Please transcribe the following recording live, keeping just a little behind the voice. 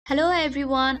Hello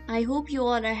everyone, I hope you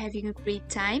all are having a great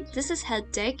time. This is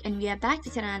Help Tech and we are back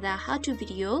with another how-to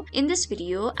video. In this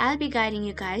video, I'll be guiding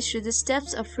you guys through the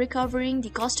steps of recovering the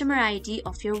customer ID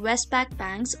of your Westpac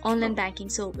Bank's online banking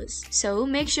service. So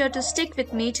make sure to stick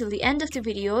with me till the end of the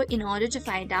video in order to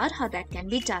find out how that can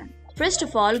be done. First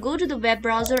of all, go to the web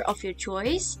browser of your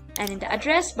choice and in the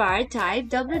address bar type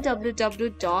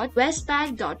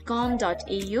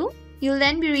www.westpac.com.au. You'll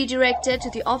then be redirected to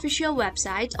the official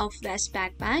website of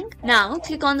Westpac Bank. Now,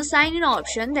 click on the sign in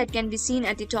option that can be seen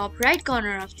at the top right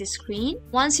corner of the screen.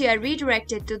 Once you are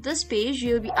redirected to this page,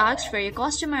 you'll be asked for your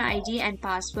customer ID and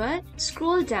password.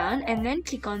 Scroll down and then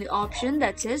click on the option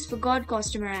that says Forgot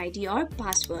Customer ID or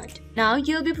Password. Now,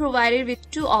 you'll be provided with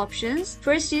two options.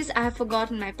 First is I have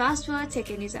forgotten my password.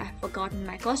 Second is I have forgotten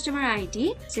my customer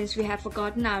ID. Since we have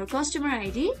forgotten our customer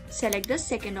ID, select the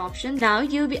second option. Now,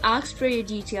 you'll be asked for your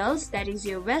details. That is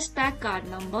your Westpac card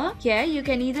number. Here you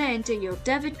can either enter your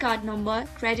debit card number,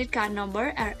 credit card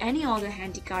number or any other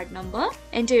handy card number.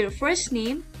 Enter your first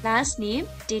name, last name,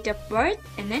 date of birth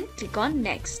and then click on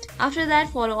next. After that,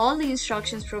 follow all the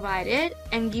instructions provided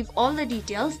and give all the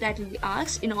details that will be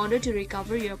asked in order to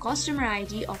recover your customer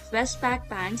ID of Westpac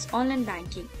Bank's online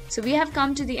banking. So we have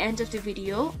come to the end of the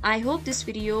video. I hope this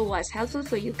video was helpful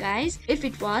for you guys. If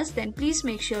it was, then please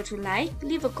make sure to like,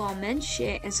 leave a comment,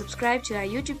 share and subscribe to our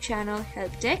YouTube channel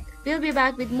Help Tech. We'll be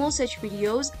back with more such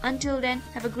videos. Until then,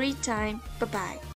 have a great time. Bye-bye.